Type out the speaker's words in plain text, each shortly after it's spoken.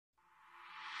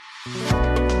Hello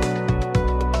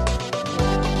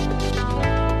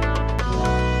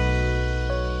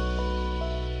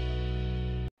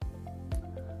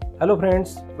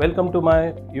friends, welcome to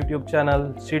my YouTube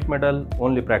channel Sheet Metal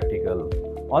Only Practical.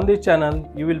 On this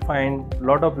channel you will find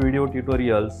lot of video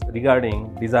tutorials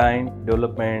regarding design,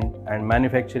 development and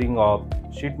manufacturing of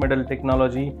sheet metal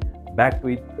technology backed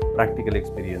with practical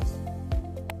experience.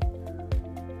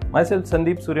 Myself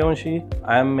Sandeep Suryavanshi,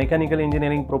 I am mechanical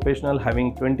engineering professional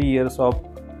having 20 years of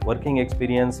working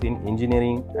experience in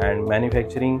engineering and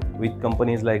manufacturing with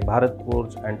companies like Bharat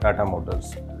Forge and Tata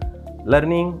Motors.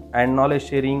 Learning and knowledge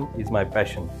sharing is my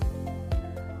passion.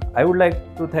 I would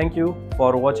like to thank you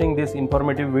for watching this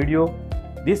informative video.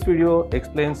 This video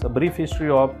explains a brief history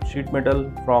of sheet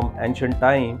metal from ancient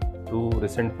time to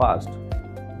recent past.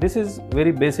 This is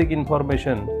very basic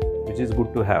information which is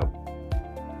good to have.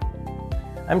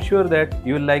 I am sure that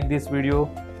you will like this video.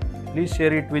 Please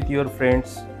share it with your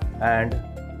friends and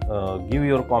give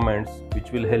your comments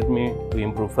which will help me to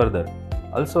improve further.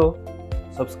 Also,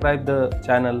 subscribe the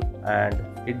channel and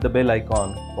hit the bell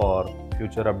icon for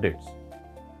future updates.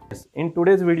 In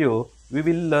today's video, we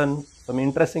will learn some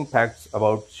interesting facts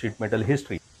about sheet metal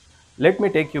history. Let me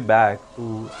take you back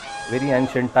to very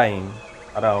ancient time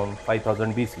around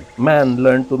 5000 BC. Man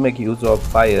learned to make use of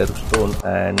fire, stone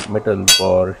and metal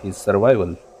for his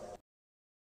survival.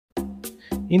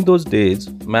 In those days,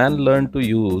 man learned to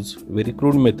use very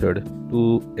crude method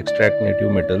to extract native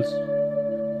metals.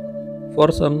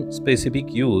 For some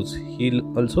specific use, he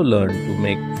also learned to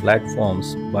make flat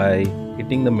forms by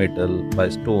hitting the metal by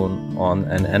stone on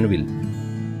an anvil.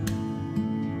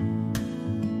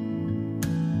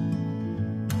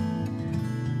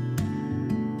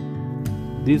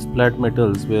 These flat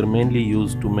metals were mainly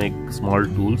used to make small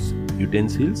tools,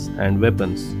 utensils and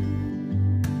weapons.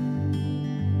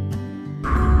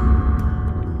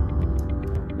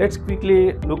 Let's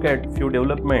quickly look at few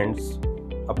developments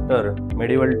after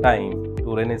medieval time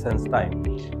to Renaissance time.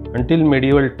 Until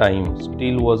medieval time,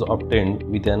 steel was obtained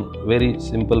with a very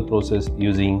simple process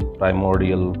using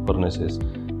primordial furnaces.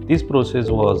 This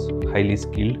process was highly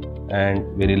skilled and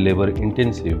very labor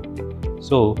intensive.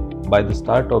 So, by the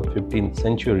start of 15th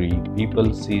century,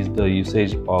 people ceased the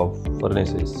usage of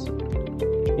furnaces.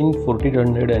 In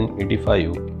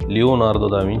 1485, Leonardo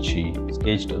da Vinci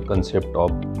sketched a concept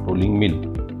of rolling mill.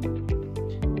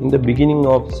 In the beginning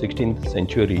of 16th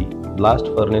century, blast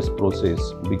furnace process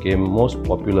became most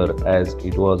popular as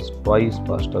it was twice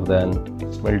faster than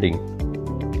smelting.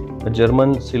 A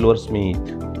German silversmith,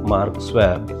 Mark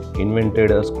Schwab,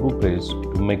 invented a screw press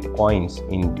to make coins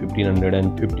in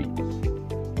 1550.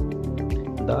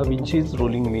 Da Vinci's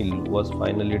rolling mill was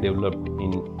finally developed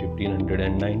in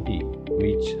 1590,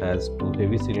 which has two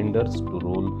heavy cylinders to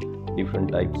roll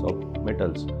different types of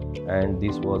metals, and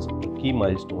this was a key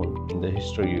milestone in the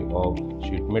history of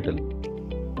sheet metal.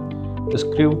 The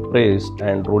screw press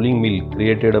and rolling mill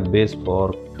created a base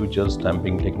for future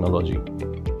stamping technology.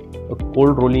 A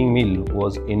cold rolling mill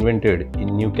was invented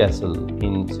in Newcastle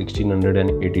in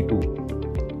 1682.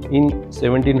 In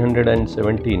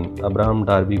 1717, Abraham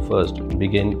Darby first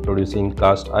began producing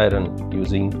cast iron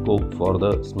using coke for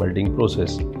the smelting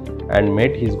process and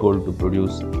met his goal to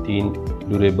produce thin,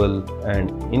 durable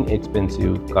and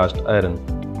inexpensive cast iron.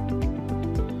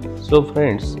 So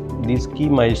friends, these key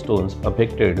milestones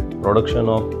affected production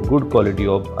of good quality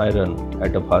of iron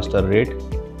at a faster rate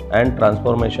and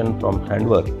transformation from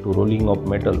handwork to rolling of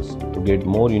metals to get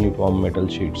more uniform metal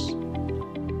sheets.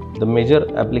 The major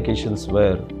applications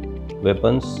were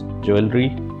weapons, jewelry,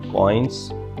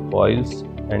 coins, foils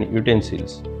and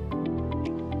utensils.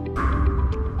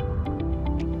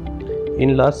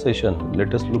 In last session,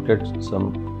 let us look at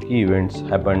some key events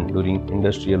happened during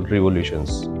industrial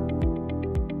revolutions.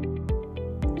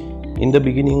 In the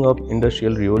beginning of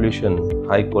industrial revolution,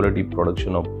 high quality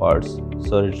production of parts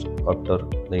surged after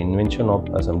the invention of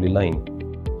assembly line.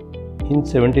 In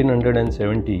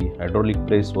 1770, hydraulic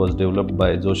press was developed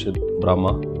by Joseph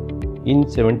Bramah. In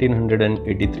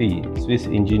 1783, Swiss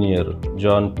engineer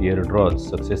John Pierre Droz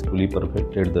successfully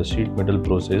perfected the sheet metal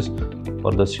process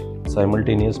for the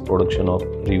simultaneous production of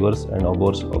reverse and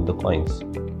obverse of the coins.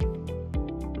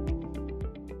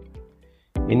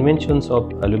 Inventions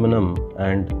of aluminum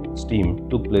and steam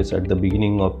took place at the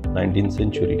beginning of 19th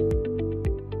century.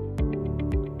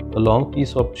 A long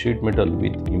piece of sheet metal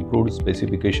with improved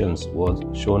specifications was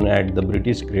shown at the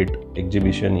British Great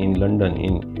Exhibition in London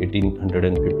in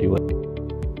 1851.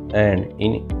 And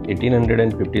in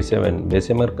 1857,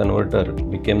 Bessemer converter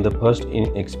became the first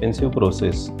inexpensive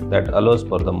process that allows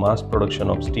for the mass production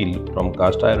of steel from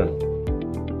cast iron.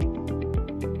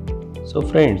 So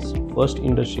friends, first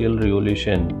industrial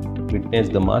revolution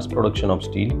witnessed the mass production of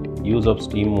steel, use of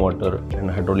steam, water and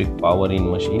hydraulic power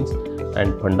in machines,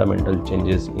 and fundamental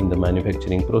changes in the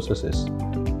manufacturing processes.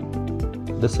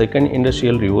 The second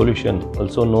industrial revolution,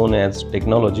 also known as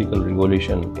technological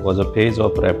revolution, was a phase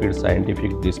of rapid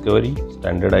scientific discovery,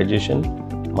 standardization,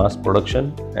 mass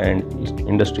production and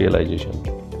industrialization.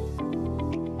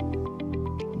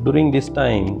 During this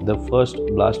time, the first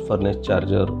blast furnace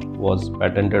charger was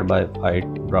patented by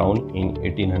Veit Braun in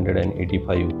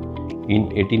 1885. In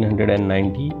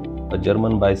 1890, a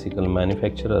German bicycle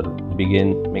manufacturer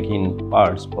began making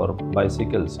parts for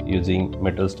bicycles using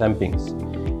metal stampings.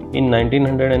 In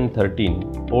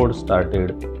 1913, Ford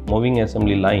started moving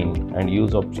assembly line and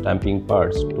use of stamping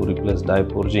parts to replace die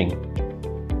forging.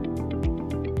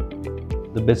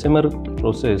 The Bessemer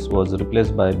process was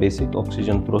replaced by basic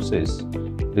oxygen process,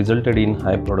 resulted in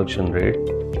high production rate,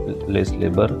 less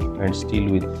labor and steel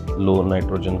with low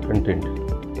nitrogen content.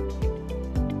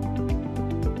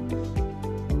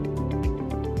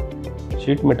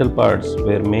 Sheet metal parts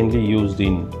were mainly used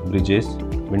in bridges,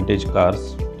 vintage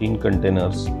cars, tin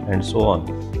containers and so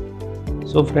on.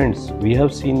 So friends, we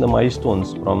have seen the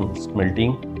milestones from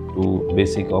smelting to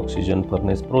basic oxygen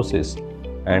furnace process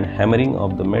and hammering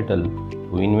of the metal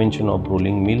to invention of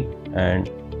rolling mill and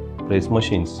press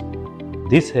machines.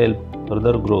 This helped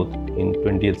further growth in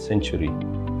 20th century.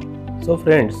 So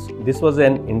friends, this was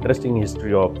an interesting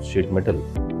history of sheet metal.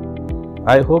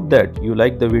 I hope that you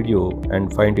like the video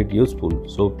and find it useful,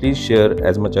 so please share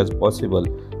as much as possible.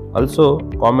 Also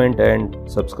comment and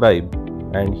subscribe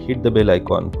and hit the bell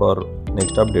icon for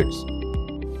next updates.